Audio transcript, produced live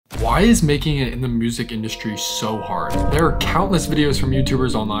Why is making it in the music industry so hard? There are countless videos from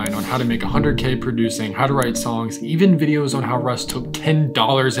YouTubers online on how to make 100K producing, how to write songs, even videos on how Russ took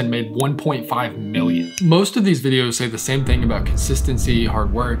 $10 and made 1.5 million. Most of these videos say the same thing about consistency,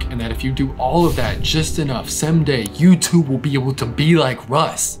 hard work, and that if you do all of that just enough, someday YouTube will be able to be like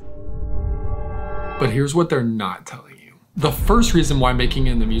Russ. But here's what they're not telling you. The first reason why making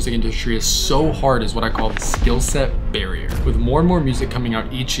it in the music industry is so hard is what I call the skill set barrier. With more and more music coming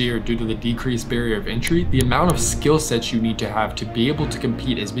out each year due to the decreased barrier of entry, the amount of skill sets you need to have to be able to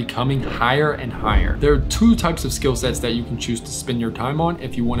compete is becoming higher and higher. There are two types of skill sets that you can choose to spend your time on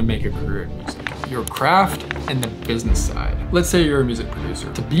if you want to make a career in music: your craft and the business side. Let's say you're a music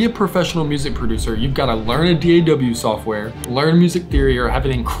producer. To be a professional music producer, you've got to learn a DAW software, learn music theory, or have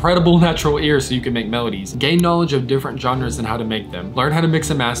an incredible natural ear so you can make melodies, gain knowledge of different genres and how to make them, learn how to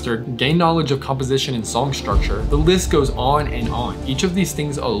mix and master, gain knowledge of composition and song structure. The list goes on and on. Each of these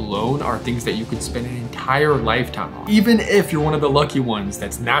things alone are things that you could spend an entire lifetime on. Even if you're one of the lucky ones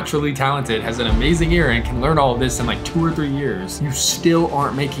that's naturally talented, has an amazing ear, and can learn all of this in like 2 or 3 years, you still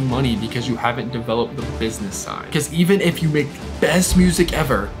aren't making money because you haven't developed the business side. Because even if you make the best music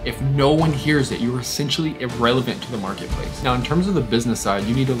ever, if no one hears it, you're essentially irrelevant to the marketplace. Now, in terms of the business side,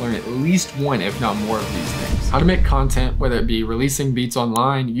 you need to learn at least one, if not more, of these things. How to make content, whether it be releasing beats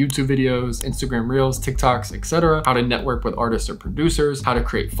online, YouTube videos, Instagram Reels, TikToks, etc. How to network with artists or producers, how to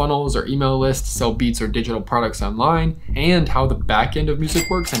create funnels or email lists, sell beats or digital products online, and how the back end of music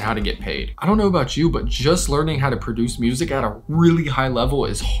works and how to get paid. I don't know about you, but just learning how to produce music at a really high level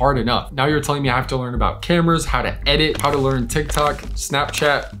is hard enough. Now you're telling me I have to learn about cameras, how to edit, how to learn TikTok,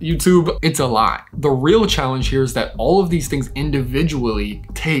 Snapchat, YouTube. It's a lot. The real challenge here is that all of these things individually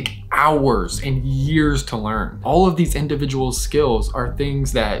take hours and years to learn. All of these individual skills are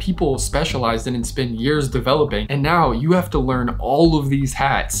things that people specialize in and spend years developing, and now you have to learn all of these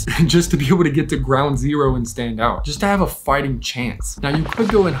hats just to be able to get to ground zero and stand out, just to have a fighting chance. Now you could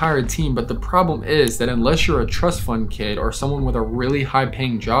go and hire a team, but the problem is that unless you're a trust fund kid or someone with a really high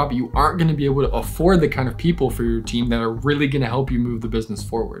paying job, you aren't going to be able to afford the kind of people for your team that are really going to help you move the business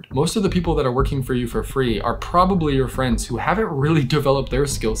forward. Most of the people that are working for you for free are probably your friends who haven't really developed their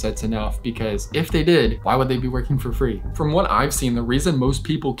skill sets enough, because if they did, why would they be working for free? From what I've seen, the reason most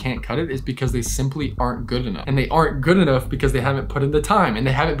people can't cut it is because they simply aren't good enough. And they aren't good enough because they haven't put in the time, and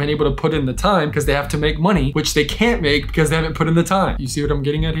they haven't been able to put in the time because they have to make money, which they can't make because they haven't put in the time. You see what I'm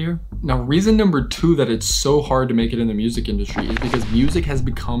getting at here? Now, reason number 2 that it's so hard to make it in the music industry is because music has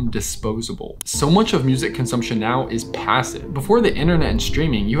become disposable. So much of music consumption now is passive. Before the internet and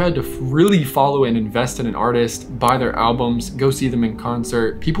streaming, you had to really follow and invest in an artist, buy their albums, go see them in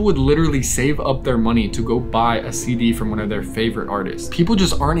concert. People would literally save up their money to go buy a CD from one of their favorite artists. People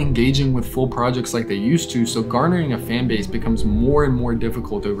just aren't engaging with full projects like they used to, so garnering a fan base becomes more and more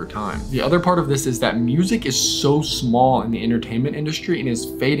difficult over time. The other part of this is that music is so small in the entertainment industry and is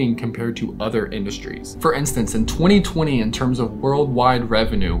fading compared to other industries. For instance, in 2020, in terms of worldwide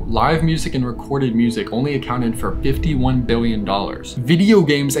revenue, live music and recorded music only accounted for $51 billion. Video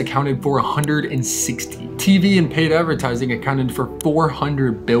games accounted for 160. TV and paid advertising accounted for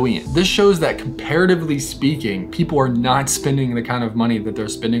 400 billion. This shows that comparatively speaking, people are not spending the kind of money that they're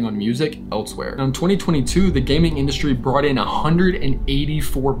spending on music elsewhere. Now in 2022, the gaming industry brought in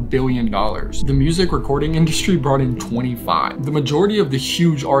 $184 billion. The music recording industry brought in 25. The majority of the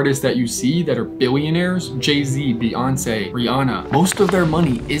huge artists that you see that are billionaires, Jay-Z, Beyonce, Rihanna, most of their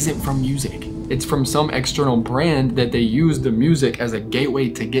money isn't from music. It's from some external brand that they use the music as a gateway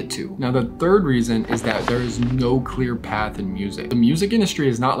to get to. Now, the third reason is that there is no clear path in music. The music industry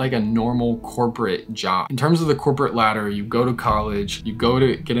is not like a normal corporate job. In terms of the corporate ladder, you go to college, you go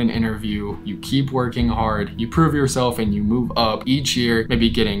to get an interview, you keep working hard, you prove yourself, and you move up each year, maybe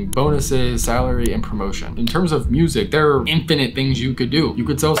getting bonuses, salary, and promotion. In terms of music, there are infinite things you could do. You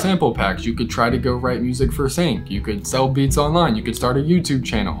could sell sample packs, you could try to go write music for Sync, you could sell beats online, you could start a YouTube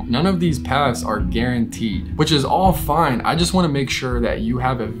channel. None of these paths are guaranteed, which is all fine. I just want to make sure that you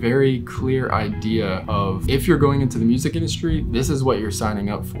have a very clear idea of, if you're going into the music industry, this is what you're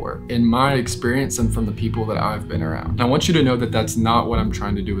signing up for. In my experience and from the people that I've been around. And I want you to know that that's not what I'm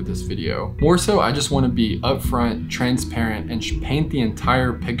trying to do with this video. More so, I just want to be upfront, transparent, and paint the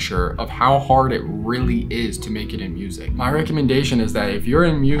entire picture of how hard it really is to make it in music. My recommendation is that if you're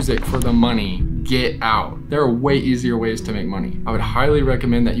in music for the money, get out. There are way easier ways to make money. I would highly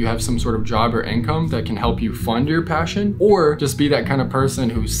recommend that you have some sort of job or income that can help you fund your passion, or just be that kind of person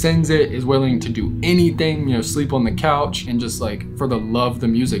who sends it, is willing to do anything, you know, sleep on the couch, and just like, for the love of the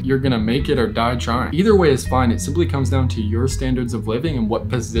music, you're gonna make it or die trying. Either way is fine. It simply comes down to your standards of living and what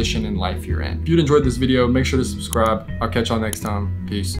position in life you're in. If you enjoyed this video, make sure to subscribe. I'll catch y'all next time. Peace.